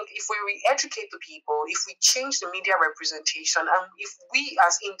why I think if we re-educate the people, if we change the media representation, and if we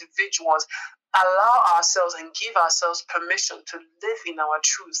as individuals allow ourselves and give ourselves permission to live in our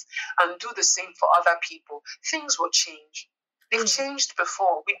truth and do the same for other people, things will change. They've changed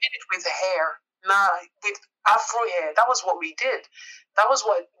before. We did it with hair. Now, with Afro hair, that was what we did. That was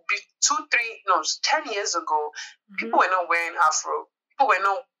what 10 years ago, people were not wearing Afro. People were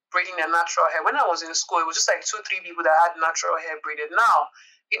not braiding their natural hair. When I was in school, it was just like 2-3 people that had natural hair braided. Now,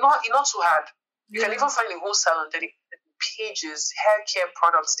 it's not too hard. You can even find a whole salon dedicated pages, hair care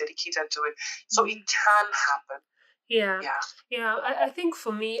products dedicated to it. So it can happen. Yeah. I think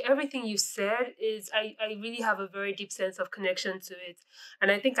for me, everything you said is I really have a very deep sense of connection to it.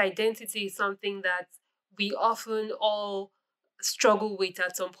 And I think identity is something that we often all struggle with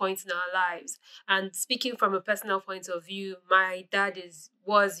at some point in our lives. And speaking from a personal point of view, my dad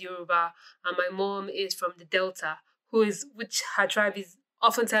was Yoruba and my mom is from the Delta, which her tribe is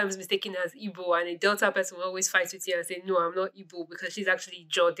oftentimes mistaken as Igbo, and a Delta person will always fight with you and say, no, I'm not Igbo, because she's actually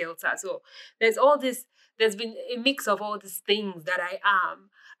Jaw Delta. So there's been a mix of all these things that I am,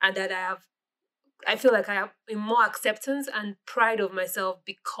 and that I feel like I have a more acceptance and pride of myself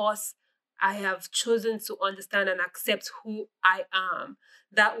because I have chosen to understand and accept who I am.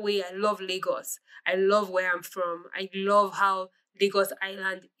 That way, I love Lagos. I love where I'm from. I love how Lagos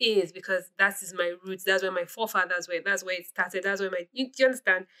Island is, because that is my roots. That's where my forefathers were. That's where it started. That's where do you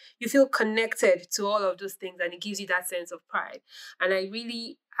understand? You feel connected to all of those things, and it gives you that sense of pride. And I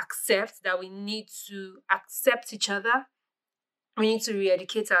really accept that we need to accept each other. We need to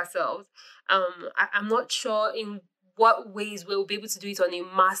re-educate ourselves. I'm not sure in what ways we'll be able to do it on a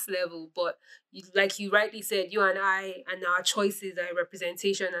mass level, but like you rightly said, you and I and our choices are a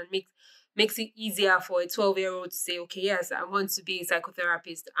representation, and makes it easier for a 12-year-old to say, okay, yes, I want to be a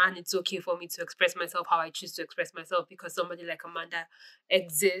psychotherapist, and it's okay for me to express myself how I choose to express myself because somebody like Amanda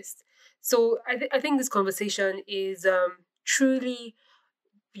exists. So I think this conversation is truly,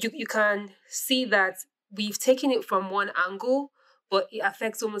 you can see that we've taken it from one angle, but it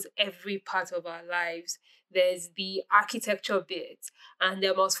affects almost every part of our lives. There's the architecture bit, and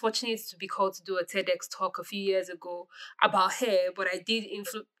I was fortunate to be called to do a TEDx talk a few years ago about hair, but I did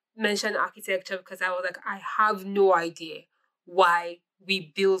mention architecture because I was like, I have no idea why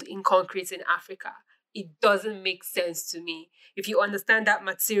we build in concrete in Africa. It doesn't make sense to me. If you understand that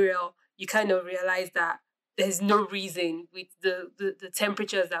material, you kind of realize that there's no reason with the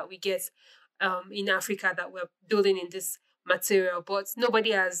temperatures that we get in Africa that we're building in this material. But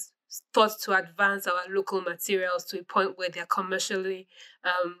nobody has thought to advance our local materials to a point where they're commercially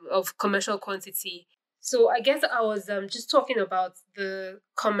of commercial quantity. So I guess I was just talking about the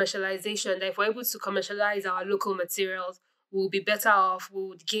commercialization, that if we're able to commercialize our local materials, we'll be better off, we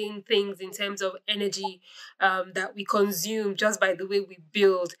would gain things in terms of energy that we consume just by the way we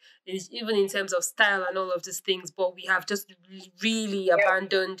build, even in terms of style and all of these things. But we have just really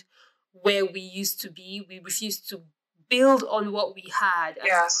abandoned where we used to be. We refuse to build on what we had.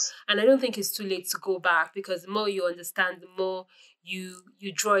 And I don't think it's too late to go back, because the more you understand, the more you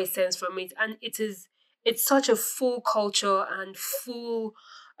draw a sense from it. And it's such a full culture and full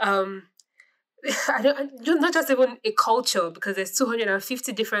not just even a culture, because there's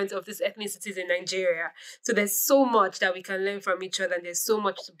 250 different of these ethnicities in Nigeria. So there's so much that we can learn from each other, and there's so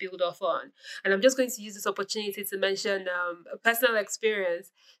much to build off on. And I'm just going to use this opportunity to mention a personal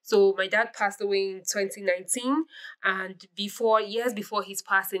experience. So my dad passed away in 2019, and years before his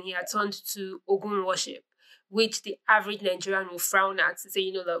passing, he had turned to Ogun worship, which the average Nigerian will frown at, to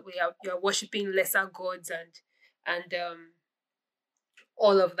say, that you are worshipping lesser gods and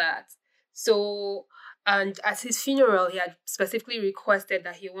all of that. So And at his funeral, he had specifically requested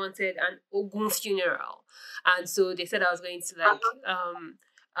that he wanted an Ogun funeral. And so they said I was going to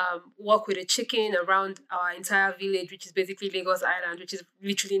walk with a chicken around our entire village, which is basically Lagos Island, which is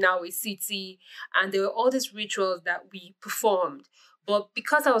literally now a city. And there were all these rituals that we performed. But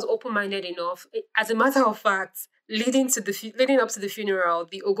because I was open-minded enough, as a matter of fact, leading up to the funeral,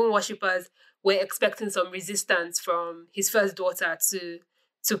 the Ogun worshippers were expecting some resistance from his first daughter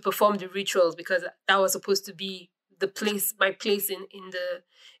to perform the rituals, because that was supposed to be my place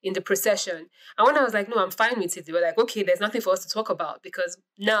in the procession. And when I was like, no, I'm fine with it, they were like, okay, there's nothing for us to talk about, because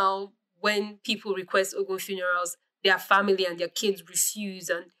now when people request Ogun funerals, their family and their kids refuse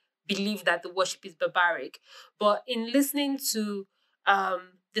and believe that the worship is barbaric. But in listening to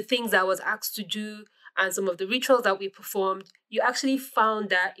the things I was asked to do and some of the rituals that we performed, you actually found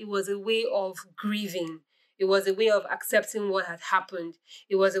that it was a way of grieving. It was a way of accepting what had happened.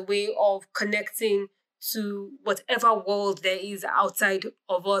 It was a way of connecting to whatever world there is outside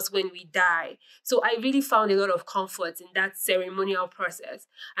of us when we die. So I really found a lot of comfort in that ceremonial process.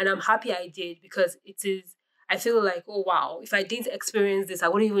 And I'm happy I did, because I feel like, oh wow, if I didn't experience this, I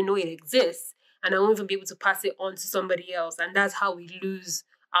wouldn't even know it exists. And I won't even be able to pass it on to somebody else. And that's how we lose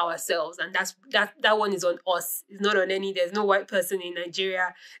ourselves. And that one is on us. It's not on there's no white person in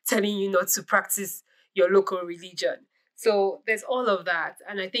Nigeria telling you not to practice your local religion. So there's all of that.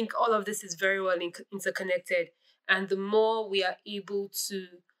 And I think all of this is very well interconnected. And the more we are able to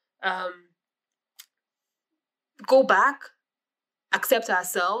go back, accept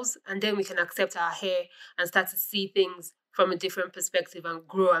ourselves, and then we can accept our hair and start to see things from a different perspective and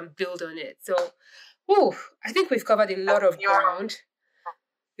grow and build on it. So, I think we've covered a lot of ground.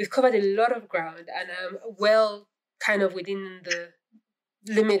 We've covered a lot of ground, and I'm well kind of within the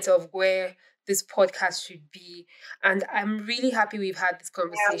limits of where this podcast should be. And I'm really happy we've had this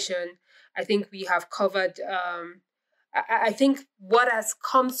conversation. I think we have covered, I think what has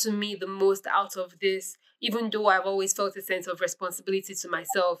come to me the most out of this, even though I've always felt a sense of responsibility to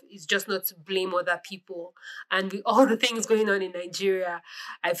myself, is just not to blame other people. And with all the things going on in Nigeria,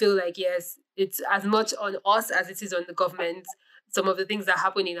 I feel like, yes, it's as much on us as it is on the government. Some of the things that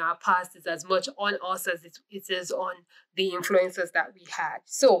happened in our past is as much on us as it is on the influences that we had.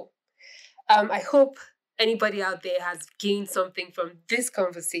 So I hope anybody out there has gained something from this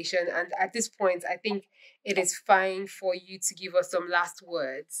conversation. And at this point, I think it is fine for you to give us some last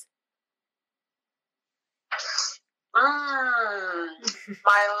words.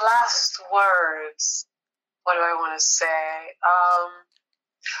 My last words. What do I want to say?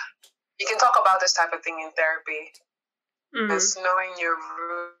 You can talk about this type of thing in therapy. It's knowing your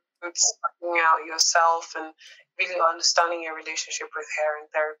roots, finding out yourself, and really understanding your relationship with hair in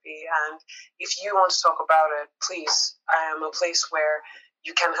therapy. And if you want to talk about it, please, I am a place where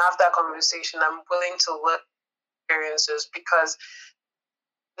you can have that conversation. I'm willing to learn experiences, because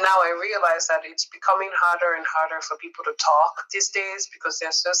now I realize that it's becoming harder and harder for people to talk these days, because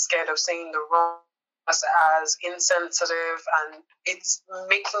they're so scared of saying the wrong as insensitive, and it's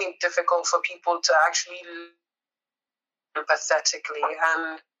making it difficult for people to actually empathetically.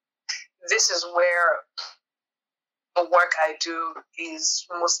 And this is where the work I do is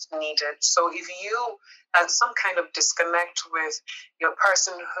most needed. So if you have some kind of disconnect with your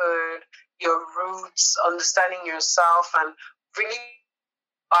personhood, your roots, understanding yourself, and really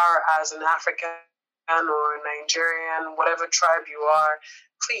are as an African or a Nigerian, whatever tribe you are,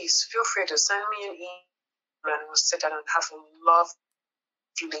 please feel free to send me an email, and we'll sit down and have a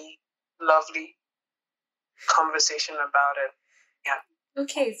lovely conversation about it. Yeah.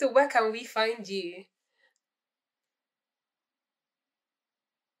 Okay, so where can we find you?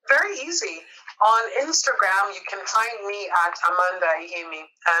 Very easy. On Instagram, you can find me at Amanda Iheme.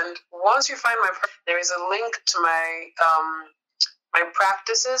 And once you find there is a link to my my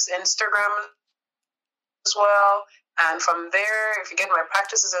practices Instagram as well. And from there, if you get my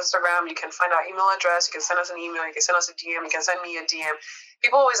practices Instagram, you can find our email address. You can send us an email. You can send us a DM. You can send me a DM.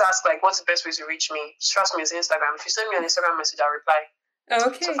 People always ask, like, what's the best way to reach me? Trust me, it's Instagram. If you send me an Instagram message, I'll reply.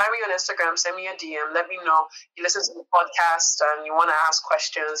 Okay. So find me on Instagram, send me a DM, let me know you listen to the podcast and you want to ask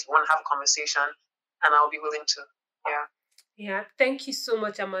questions, you want to have a conversation, and I'll be willing to. Yeah. Thank you so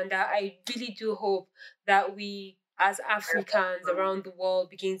much, Amanda. I really do hope that we, as Africans around the world,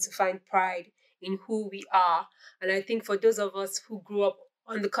 begin to find pride in who we are. And I think for those of us who grew up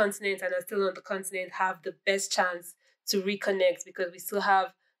on the continent and are still on the continent, have the best chance to reconnect, because we still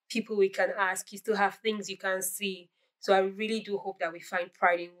have people we can ask, you still have things you can see. So I really do hope that we find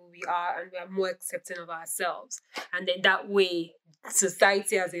pride in who we are and we are more accepting of ourselves. And then that way,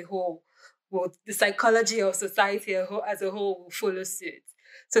 society as a whole, the psychology of society as a whole will follow suit.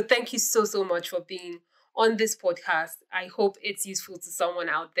 So thank you so much for being on this podcast. I hope it's useful to someone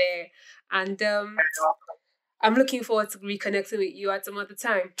out there. And I'm looking forward to reconnecting with you at some other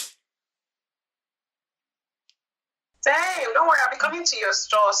time. Same. Don't worry, I'll be coming to your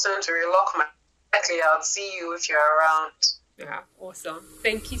store soon to relock my likely I'll see you if you're around. Yeah, awesome.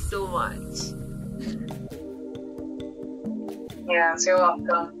 Thank you so much. Yeah, you're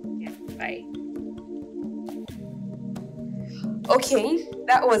welcome. Yeah, bye. Okay,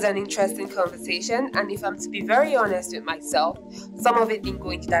 that was an interesting conversation, and if I'm to be very honest with myself, some of it didn't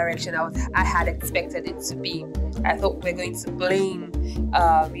go in the direction I had expected it to be. I thought we're going to blame,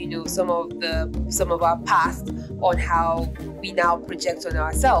 some of our past on how we now project on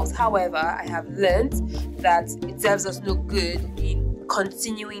ourselves. However, I have learned that it serves us no good in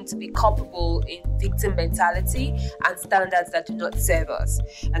continuing to be culpable in victim mentality and standards that do not serve us.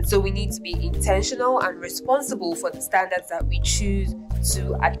 And so we need to be intentional and responsible for the standards that we choose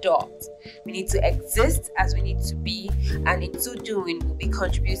to adopt. We need to exist as we need to be, and in so doing, we'll be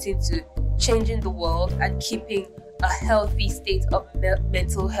contributing to changing the world and keeping a healthy state of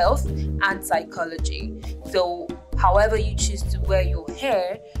mental health and psychology. So however you choose to wear your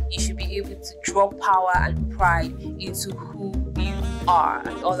hair, you should be able to draw power and pride into who you are,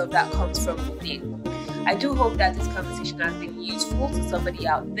 and all of that comes from within. I do hope that this conversation has been useful to somebody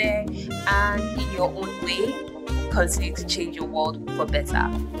out there, and in your own way, continue to change your world for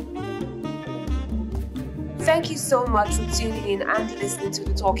better. Thank you so much for tuning in and listening to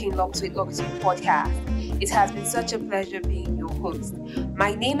the Talking Locs with Locitude podcast. It has been such a pleasure being your host.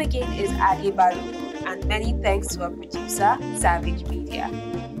 My name again is Ade Balogun, and many thanks to our producer, Savage Media.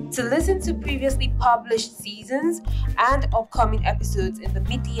 To listen to previously published seasons and upcoming episodes in the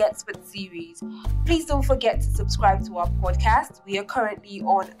Meet the Expert series, please don't forget to subscribe to our podcast. We are currently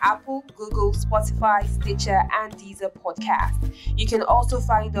on Apple, Google, Spotify, Stitcher, and Deezer podcast. You can also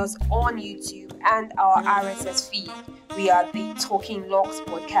find us on YouTube and our RSS feed. We are the Talking Locs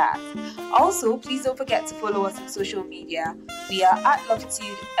podcast. Also, please don't forget to follow us on social media. We are at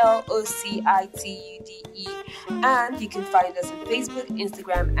Locitude, LOCITUDE, and you can find us on Facebook,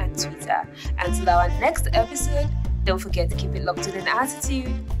 Instagram, and Twitter. Until our next episode, don't forget to keep it locked in an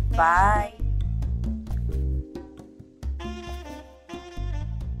attitude. Bye.